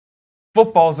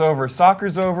Football's over,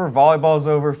 soccer's over, volleyball's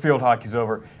over, field hockey's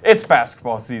over. It's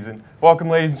basketball season. Welcome,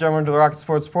 ladies and gentlemen, to the Rocket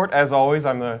Sports Report. As always,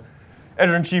 I'm the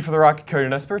editor-in-chief of the Rocket, Cody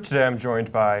Nesper. Today, I'm joined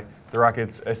by the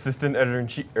Rocket's assistant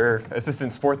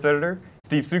sports editor,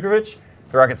 Steve Sukovich,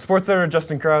 the Rocket sports editor,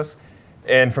 Justin Krause,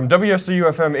 and from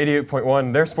WSRU-FM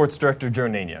 88.1, their sports director, Joe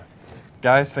Nania.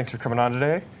 Guys, thanks for coming on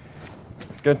today.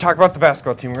 Going to talk about the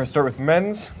basketball team. We're going to start with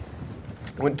men's.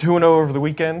 Went 2-0 over the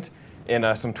weekend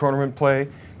in some tournament play.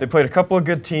 They played a couple of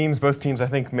good teams. Both teams, I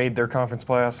think, made their conference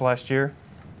playoffs last year.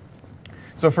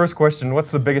 So first question, what's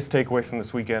the biggest takeaway from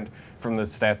this weekend from the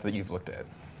stats that you've looked at?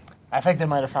 I think they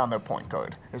might have found their point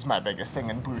guard is my biggest thing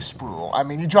in Bruce Spruill. I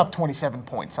mean, he dropped 27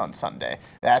 points on Sunday.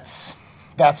 That's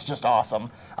just awesome.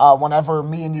 Whenever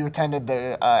me and you attended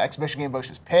the exhibition game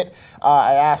versus Pitt,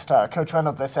 I asked Coach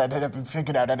Reynolds, I said, have you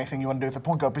figured out anything you want to do with the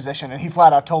point guard position? And he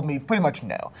flat out told me pretty much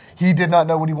no. He did not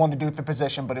know what he wanted to do with the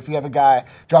position, but if you have a guy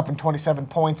dropping 27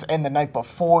 points and the night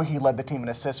before he led the team in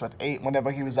assists with 8 whenever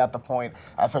he was at the point,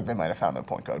 I think they might have found their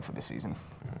point guard for the season.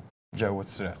 Joe, what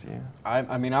stood out to you?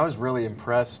 I mean, I was really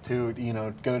impressed to,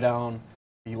 go down,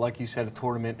 like you said, a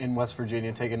tournament in West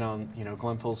Virginia, taking on,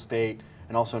 Glenville State,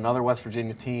 and also another West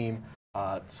Virginia team,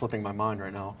 slipping my mind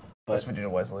right now. But West Virginia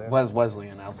Wesleyan.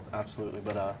 Wesleyan, absolutely.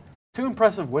 But 2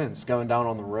 impressive wins going down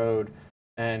on the road.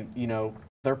 And,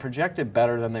 they're projected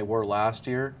better than they were last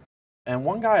year. And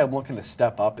one guy I'm looking to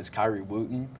step up is Kyrie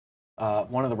Wooten,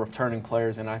 one of the returning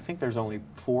players. And I think there's only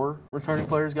 4 returning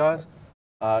players, guys.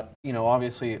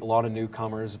 Obviously a lot of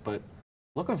newcomers, but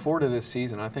looking forward to this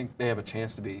season. I think they have a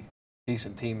chance to be a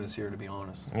decent team this year, to be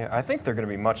honest. Yeah, I think they're going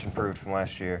to be much improved from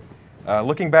last year.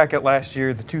 Looking back at last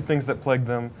year, the 2 things that plagued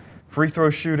them, free throw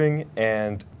shooting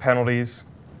and penalties.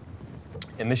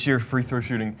 And this year, free throw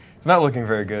shooting is not looking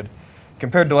very good.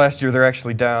 Compared to last year, they're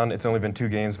actually down. It's only been 2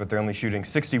 games, but they're only shooting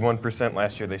 61%.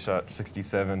 Last year, they shot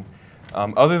 67%.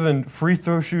 Other than free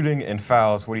throw shooting and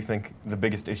fouls, what do you think the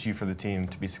biggest issue for the team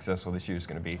to be successful this year is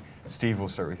going to be? Steve, we'll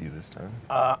start with you this time.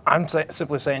 I'm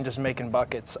simply saying just making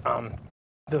buckets.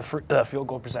 The field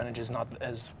goal percentage is not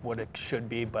as what it should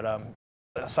be, but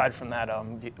aside from that,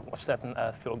 stepping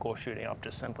field goal shooting up,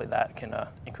 just simply that can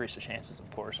increase the chances,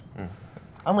 of course.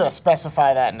 I'm going to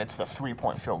specify that, and it's the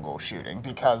 3-point field goal shooting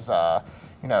because,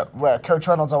 Coach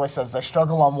Reynolds always says they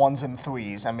struggle on 1s and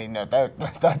 3s. I mean,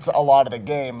 that's a lot of the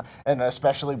game, and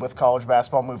especially with college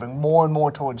basketball moving more and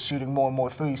more towards shooting more and more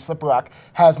 3s. Slippery Rock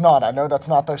has not. I know that's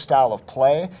not their style of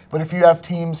play, but if you have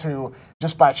teams who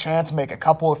just by chance make a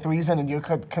couple of 3s in and you're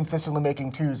consistently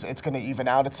making 2s, it's going to even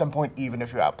out at some point, even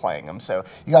if you're outplaying them. So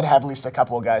you got to have at least a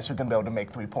couple of guys who can be able to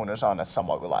make 3-pointers on a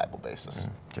somewhat reliable basis.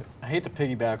 I hate to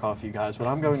piggyback off you guys, but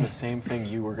I'm going the same thing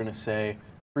you were going to say.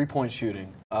 3-point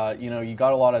shooting. You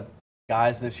got a lot of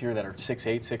guys this year that are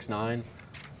 6'8", 6'9",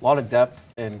 a lot of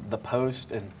depth in the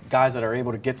post and guys that are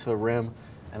able to get to the rim,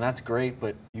 and that's great,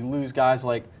 but you lose guys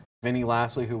like Vinny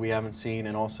Lastly, who we haven't seen,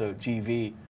 and also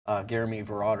GV, Guilherme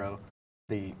Verado,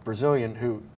 the Brazilian,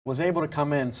 who was able to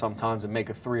come in sometimes and make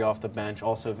a 3 off the bench,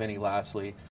 also Vinny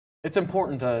Lastly. It's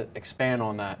important to expand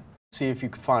on that. See if you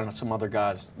can find some other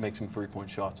guys make some 3-point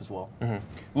shots as well.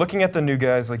 Looking at the new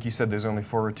guys, like you said, there's only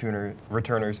 4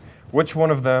 returners. Which one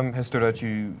of them has stood out to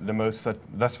you the most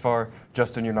thus far?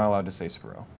 Justin, you're not allowed to say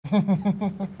Spruill.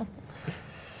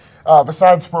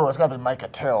 Besides Spruill, it's got to be Micah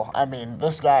Till. I mean,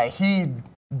 this guy, he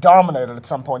dominated at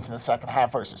some points in the second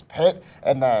half versus Pitt,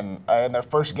 and then in their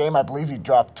first game, I believe he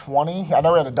dropped 20. I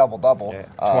know he had a double-double.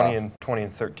 Yeah, 20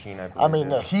 and 13, I believe. I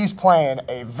mean, he's playing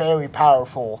a very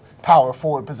powerful power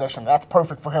forward position. That's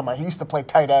perfect for him. He used to play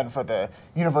tight end for the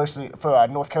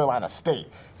North Carolina State.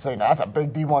 So, that's a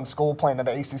big D1 school playing in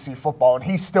the ACC football, and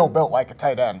he's still built like a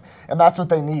tight end. And that's what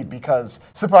they need because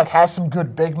Slippery Rock has some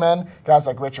good big men, guys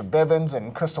like Richard Bivens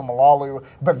and Crystal Malalu,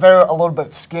 but they're a little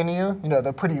bit skinnier.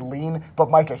 They're pretty lean,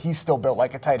 but Micah, he's still built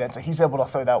like a tight end, so he's able to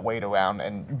throw that weight around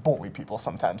and bully people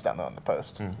sometimes down there on the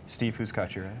post. Steve, who's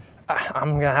caught your eye? I'm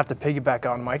going to have to piggyback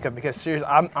on Micah because seriously,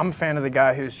 I'm a fan of the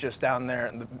guy who's just down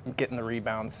there getting the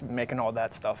rebounds, making all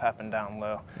that stuff happen down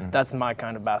low. That's my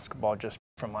kind of basketball just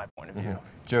from my point of view.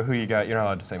 Joe, who you got? You're not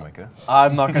allowed to say Micah.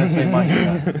 I'm not going to say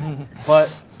Micah.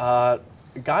 But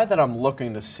the guy that I'm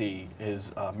looking to see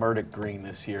is Murdoch Green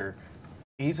this year.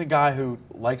 He's a guy who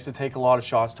likes to take a lot of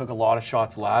shots, took a lot of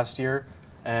shots last year,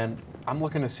 and I'm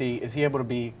looking to see, is he able to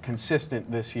be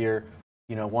consistent this year?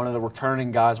 One of the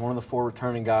returning guys, one of the 4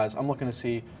 returning guys, I'm looking to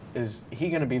see, is he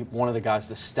going to be one of the guys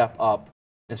to step up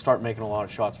and start making a lot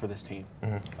of shots for this team?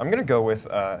 I'm going to go with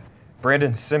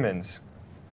Brandon Simmons.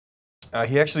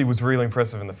 He actually was really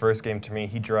impressive in the first game to me.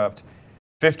 He dropped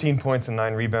 15 points and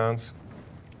 9 rebounds.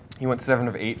 He went 7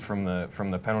 of 8 from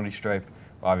the penalty stripe.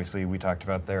 Obviously, we talked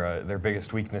about their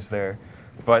biggest weakness there.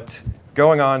 But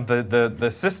going on,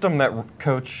 the system that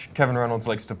Coach Kevin Reynolds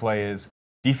likes to play is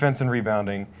defense and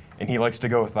rebounding, and he likes to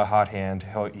go with the hot hand.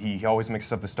 He always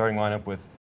mixes up the starting lineup with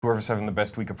whoever's having the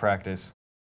best week of practice.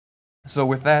 So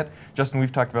with that, Justin,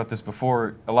 we've talked about this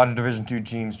before. A lot of Division II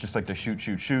teams just like to shoot,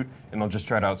 and they'll just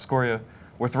try to outscore you.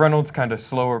 With Reynolds' kind of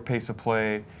slower pace of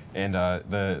play and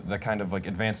the kind of like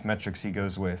advanced metrics he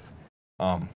goes with,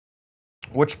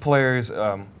 which players,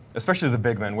 especially the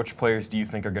big men, which players do you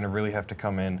think are going to really have to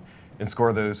come in and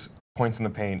score those points in the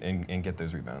paint and get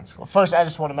those rebounds? Well, first, I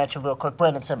just want to mention real quick,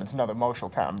 Brandon Simmons, another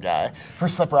Marshalltown guy. For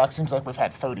Slip Rock, seems like we've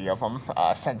had 30 of them,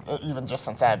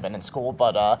 since I've been in school.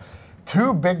 But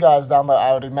two big guys down there I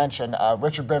already mentioned,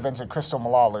 Richard Bivens and Crystal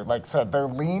Malalu. Like I said, they're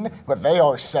lean, but they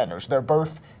are centers. They're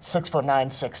both 6'9",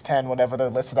 6'10", whatever they're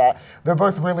listed at. They're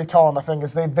both really tall, and the thing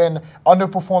is they've been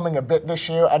underperforming a bit this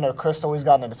year. I know Crystal has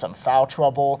gotten into some foul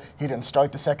trouble. He didn't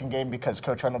start the second game because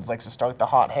Coach Reynolds likes to start the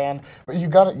hot hand. But you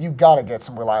gotta get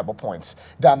some reliable points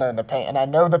down there in the paint. And I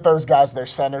know that those guys, they're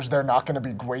centers, they're not going to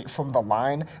be great from the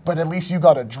line, but at least you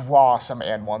got to draw some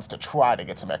and ones to try to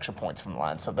get some extra points from the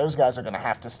line. So those guys are going to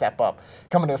have to step up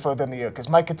coming in further in the year, because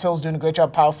Mike Cattill's doing a great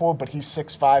job power forward, but he's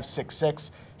 6'5",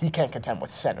 6'6". He can't contend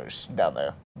with centers down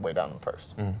there, way down in the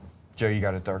post. Joe, you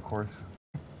got a dark horse?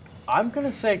 I'm going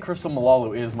to say Crystal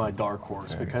Malalu is my dark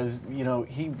horse because, you know,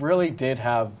 he really did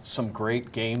have some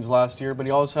great games last year, but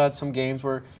he also had some games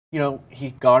where, you know,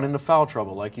 he got into foul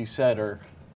trouble, like you said, or,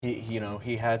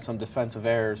 he had some defensive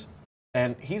errors.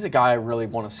 And he's a guy I really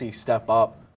want to see step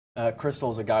up.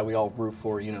 Crystal's a guy we all root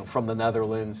for, you know, from the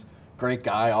Netherlands. Great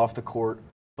guy off the court,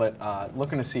 but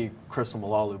looking to see Crystal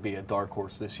Malalu be a dark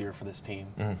horse this year for this team.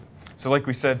 So like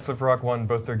we said, Slippery Rock won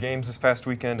both their games this past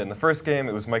weekend. In the first game,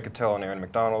 it was Mike Cattell and Aaron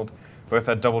McDonald. Both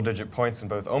had double-digit points and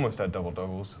both almost had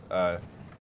double-doubles.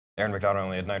 Aaron McDonald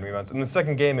only had 9 rebounds. In the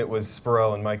second game, it was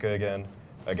Spurrell and Micah again.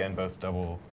 Again, both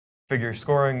double-figure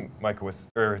scoring,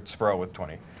 Spurrell with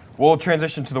 20. We'll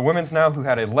transition to the women's now, who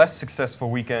had a less successful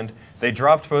weekend. They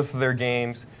dropped both of their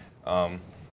games.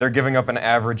 They're giving up an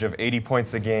average of 80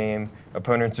 points a game.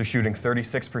 Opponents are shooting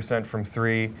 36% from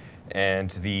 3, and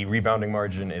the rebounding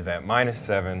margin is at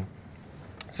 -7.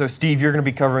 So, Steve, you're going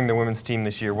to be covering the women's team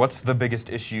this year. What's the biggest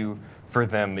issue for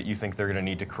them that you think they're going to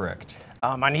need to correct?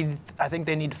 I think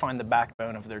they need to find the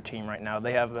backbone of their team right now.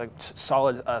 They have a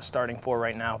solid starting 4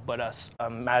 right now, but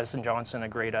Madison Johnson, a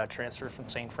great transfer from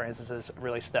St. Francis, has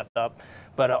really stepped up.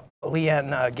 But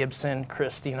Leanne Gibson,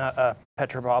 Christina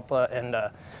Petropopla, and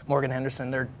Morgan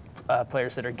Henderson, they're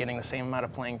players that are getting the same amount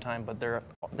of playing time, but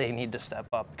they need to step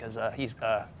up because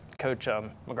Coach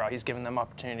McGraw, he's given them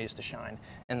opportunities to shine,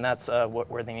 and that's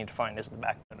where they need to find is the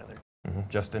backbone of their.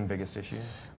 Justin, biggest issue?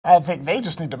 I think they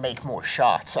just need to make more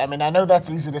shots. I mean, I know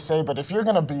that's easy to say, but if you're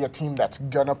going to be a team that's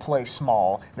going to play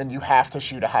small, then you have to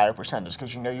shoot a higher percentage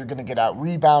because you know you're going to get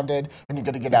out-rebounded and you're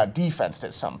going to get out-defensed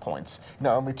at some points. You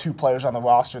know, only 2 players on the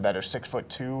roster that are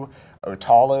 6'2" or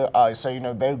taller, so, you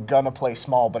know, they're going to play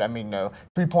small. But, I mean, no,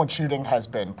 three-point shooting has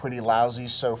been pretty lousy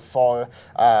so far.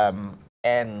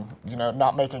 And, you know,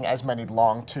 not making as many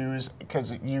long twos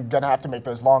because you're going to have to make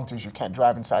those long twos. You can't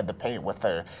drive inside the paint with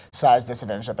their size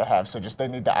disadvantage that they have. So just they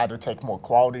need to either take more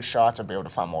quality shots or be able to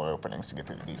find more openings to get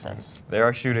through the defense. They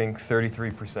are shooting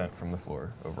 33% from the floor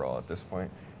overall at this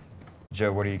point.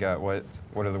 Joe, what do you got? What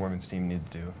do the women's team need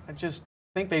to do? I just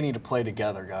think they need to play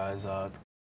together, guys.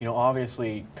 You know,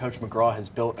 obviously, Coach McGraw has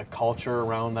built a culture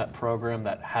around that program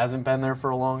that hasn't been there for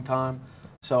a long time.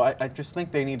 So I just think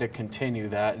they need to continue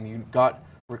that, and you've got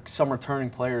some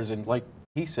returning players, and like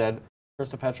he said,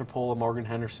 Krista Petropola, Morgan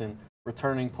Henderson,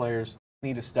 returning players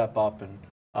need to step up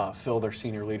and fill their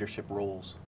senior leadership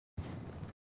roles.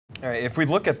 All right, if we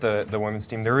look at the women's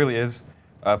team, there really is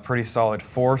a pretty solid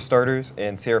 4 starters,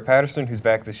 and Sarah Patterson, who's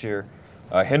back this year,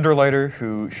 Hinderleiter,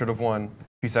 who should have won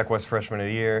PSAC West Freshman of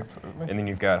the Year, and then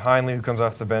you've got Heinley, who comes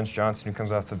off the bench, Johnson, who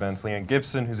comes off the bench, Leanne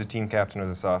Gibson, who's a team captain as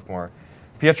a sophomore,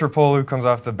 Pietropolu comes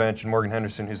off the bench, and Morgan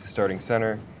Henderson, who's the starting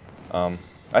center.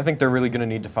 I think they're really going to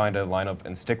need to find a lineup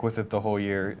and stick with it the whole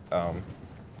year.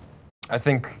 I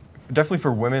think definitely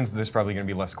for women's, there's probably going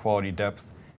to be less quality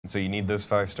depth, and so you need those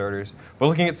 5 starters. But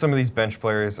looking at some of these bench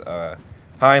players,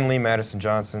 Heinley, Madison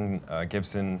Johnson,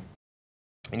 Gibson,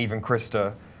 and even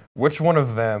Krista, which one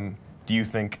of them do you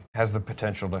think has the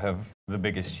potential to have the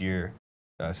biggest year?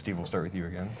 Steve, we'll start with you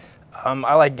again.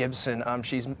 I like Gibson.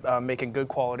 She's making good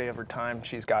quality of her time.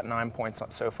 She's got 9 points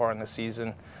so far in the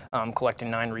season,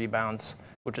 collecting 9 rebounds,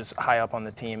 which is high up on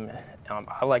the team.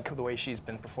 I like the way she's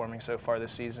been performing so far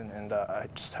this season, and I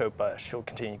just hope she'll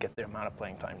continue to get the amount of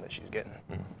playing time that she's getting.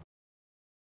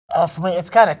 For me, it's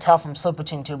kind of tough. I'm split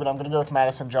between two, but I'm going to go with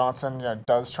Madison Johnson.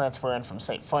 Does transfer in from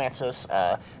St. Francis.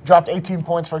 Dropped 18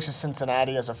 points versus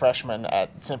Cincinnati as a freshman at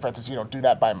St. Francis. You don't do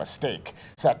that by mistake.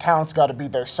 So that talent's got to be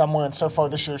there somewhere. And so far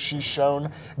this year, she's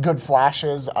shown good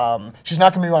flashes. She's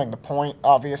not going to be running the point,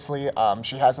 obviously.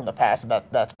 She has in the past.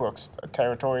 That's Brooks'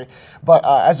 territory. But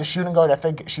as a shooting guard, I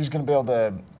think she's going to be able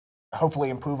to hopefully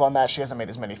improve on that. She hasn't made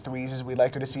as many threes as we'd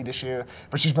like her to see this year,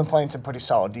 but she's been playing some pretty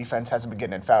solid defense, hasn't been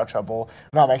getting in foul trouble,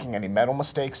 not making any mental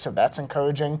mistakes, so that's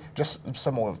encouraging. Just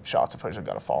some more shots of hers have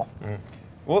got to fall.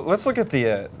 Well, let's look at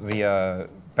the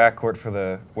backcourt for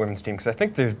the women's team, because I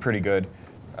think they're pretty good.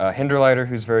 Hinderleiter,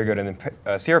 who's very good, and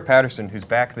then Sierra Patterson, who's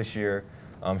back this year.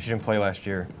 She didn't play last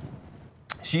year.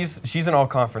 She's an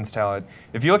all-conference talent.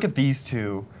 If you look at these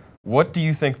two, what do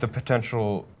you think the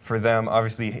potential for them?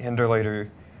 Obviously, Hinderleiter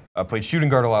played shooting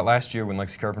guard a lot last year when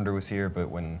Lexi Carpenter was here, but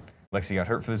when Lexi got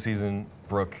hurt for the season,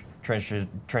 Brooke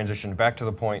transitioned back to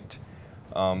the point.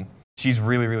 She's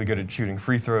really, really good at shooting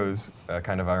free throws,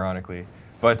 kind of ironically.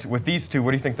 But with these two,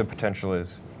 what do you think the potential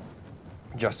is?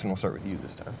 Justin, we'll start with you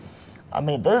this time. I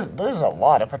mean, there's a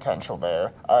lot of potential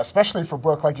there, especially for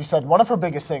Brooke. Like you said, one of her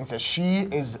biggest things is she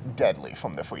is deadly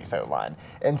from the free throw line.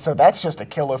 And so that's just a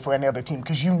killer for any other team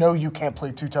because you know you can't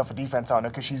play too tough a defense on her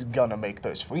because she's going to make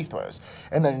those free throws.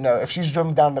 And then, if she's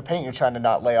dribbling down the paint, you're trying to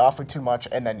not lay off her too much,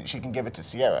 and then she can give it to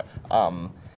Sierra.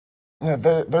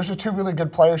 Those are two really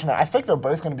good players. And I think they're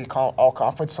both going to be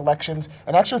all-conference selections.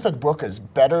 And actually, I think Brooke is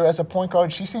better as a point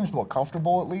guard. She seems more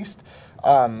comfortable, at least.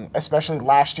 Especially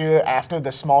last year after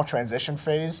the small transition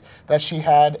phase that she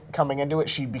had coming into it,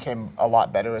 she became a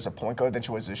lot better as a point guard than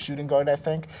she was as a shooting guard, I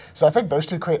think. So I think those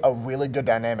two create a really good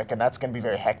dynamic, and that's going to be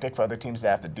very hectic for other teams to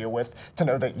have to deal with, to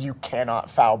know that you cannot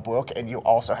foul Brooke, and you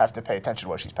also have to pay attention to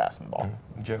where she's passing the ball.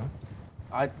 Joe?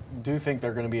 I do think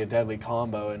they're going to be a deadly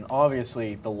combo, and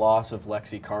obviously the loss of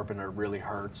Lexi Carpenter really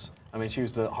hurts. I mean, she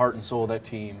was the heart and soul of that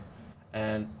team,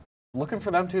 and looking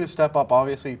for them two to step up.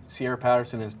 Obviously, Sierra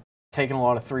Patterson is taking a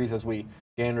lot of threes as we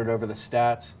gandered over the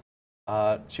stats.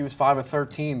 She was 5 of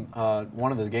 13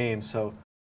 one of the games, so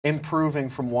improving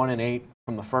from 1 and 8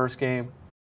 from the first game.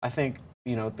 I think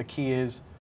the key is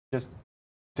just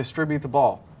distribute the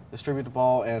ball,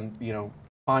 and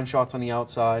find shots on the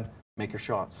outside. Make your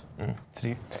shots.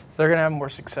 Steve? They're going to have more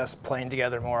success playing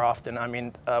together more often. I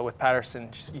mean, with Patterson,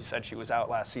 you said she was out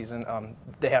last season.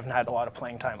 They haven't had a lot of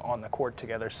playing time on the court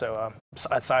together. So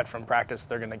aside from practice,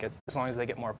 they're going to get, as long as they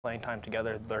get more playing time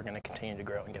together, they're going to continue to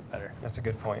grow and get better. That's a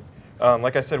good point.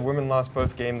 Like I said, women lost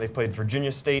both games. They played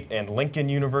Virginia State and Lincoln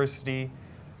University.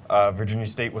 Virginia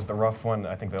State was the rough one.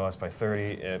 I think they lost by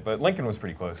 30, but Lincoln was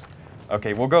pretty close.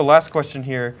 Okay, we'll go last question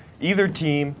here. Either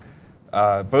team,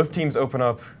 both teams open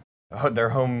up their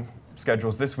home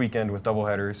schedules this weekend with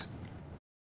doubleheaders.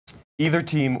 Either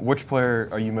team, which player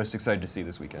are you most excited to see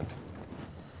this weekend?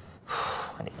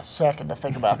 I need a second to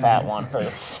think about that one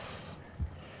first.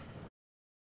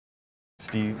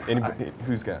 Steve,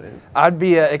 who's got it? I'd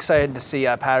be excited to see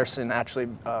Patterson actually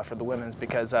for the women's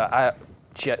because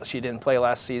she didn't play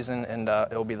last season, and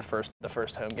it'll be the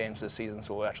first home games this season,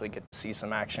 so we'll actually get to see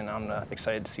some action. I'm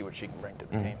excited to see what she can bring to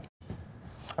the team.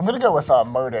 I'm going to go with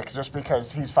Modic just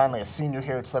because he's finally a senior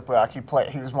here at Slippery Rock. He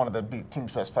was one of the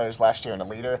team's best players last year and a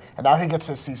leader, and now he gets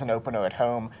his season opener at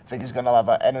home. I think he's going to have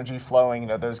energy flowing.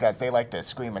 Those guys, they like to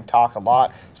scream and talk a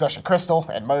lot, especially Crystal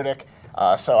and Modic.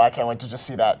 So I can't wait to just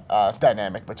see that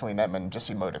dynamic between them and just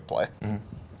see Modic play.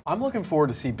 I'm looking forward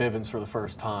to see Bivens for the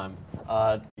first time.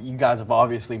 You guys have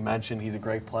obviously mentioned he's a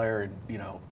great player, and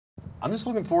I'm just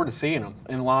looking forward to seeing him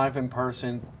in live, in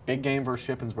person. Big game versus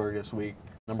Shippensburg this week.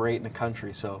 Number 8 in the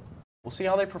country, so we'll see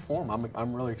how they perform.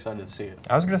 I'm really excited to see it.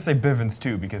 I was going to say Bivens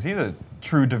too because he's a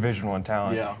true Division I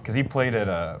talent. Yeah. Because he played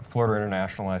at Florida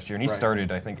International last year and he started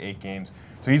I think 8 games.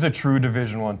 So he's a true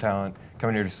Division I talent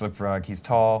coming here to Slippery Rock. He's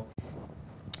tall.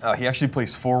 He actually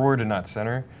plays forward and not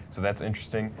center, so that's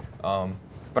interesting.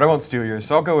 But I won't steal yours.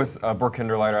 So I'll go with Brooke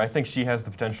Hinderleiter. I think she has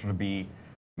the potential to be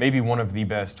maybe one of the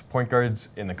best point guards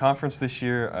in the conference this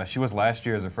year. She was last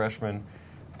year as a freshman.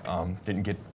 Didn't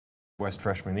get West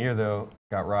Freshman of the Year, though.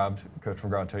 Got robbed. Coach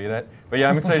McGraw will tell you that. But yeah,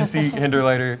 I'm excited to see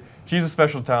Hinderleiter. She's a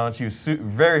special talent. She was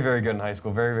very, very good in high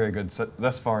school, very, very good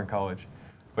thus far in college.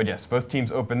 But yes, both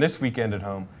teams open this weekend at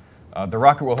home. The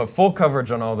Rocket will have full coverage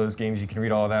on all those games. You can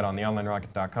read all of that on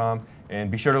theonlinerocket.com.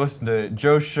 And be sure to listen to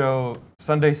Joe's show,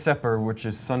 Sunday Sepper, which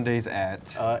is Sundays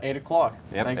at 8 o'clock.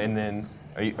 Yep. And then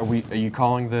are you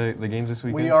calling the games this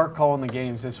weekend? We are calling the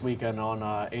games this weekend on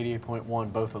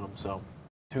 88.1, both of them. So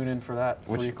tune in for that.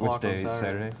 Which day?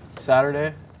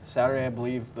 Saturday? Saturday, I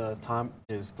believe the time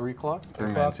is 3 o'clock.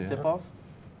 3 o'clock tip-off.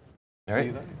 All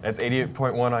right. That's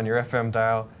 88.1 on your FM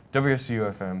dial.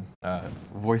 WSU-FM,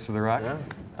 Voice of the Rock. Yeah,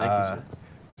 thank you, sir.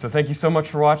 So thank you so much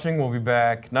for watching. We'll be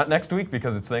back, not next week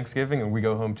because it's Thanksgiving and we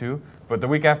go home too, but the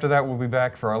week after that we'll be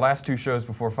back for our last 2 shows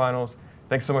before finals.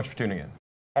 Thanks so much for tuning in.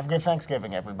 Have a good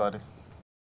Thanksgiving, everybody.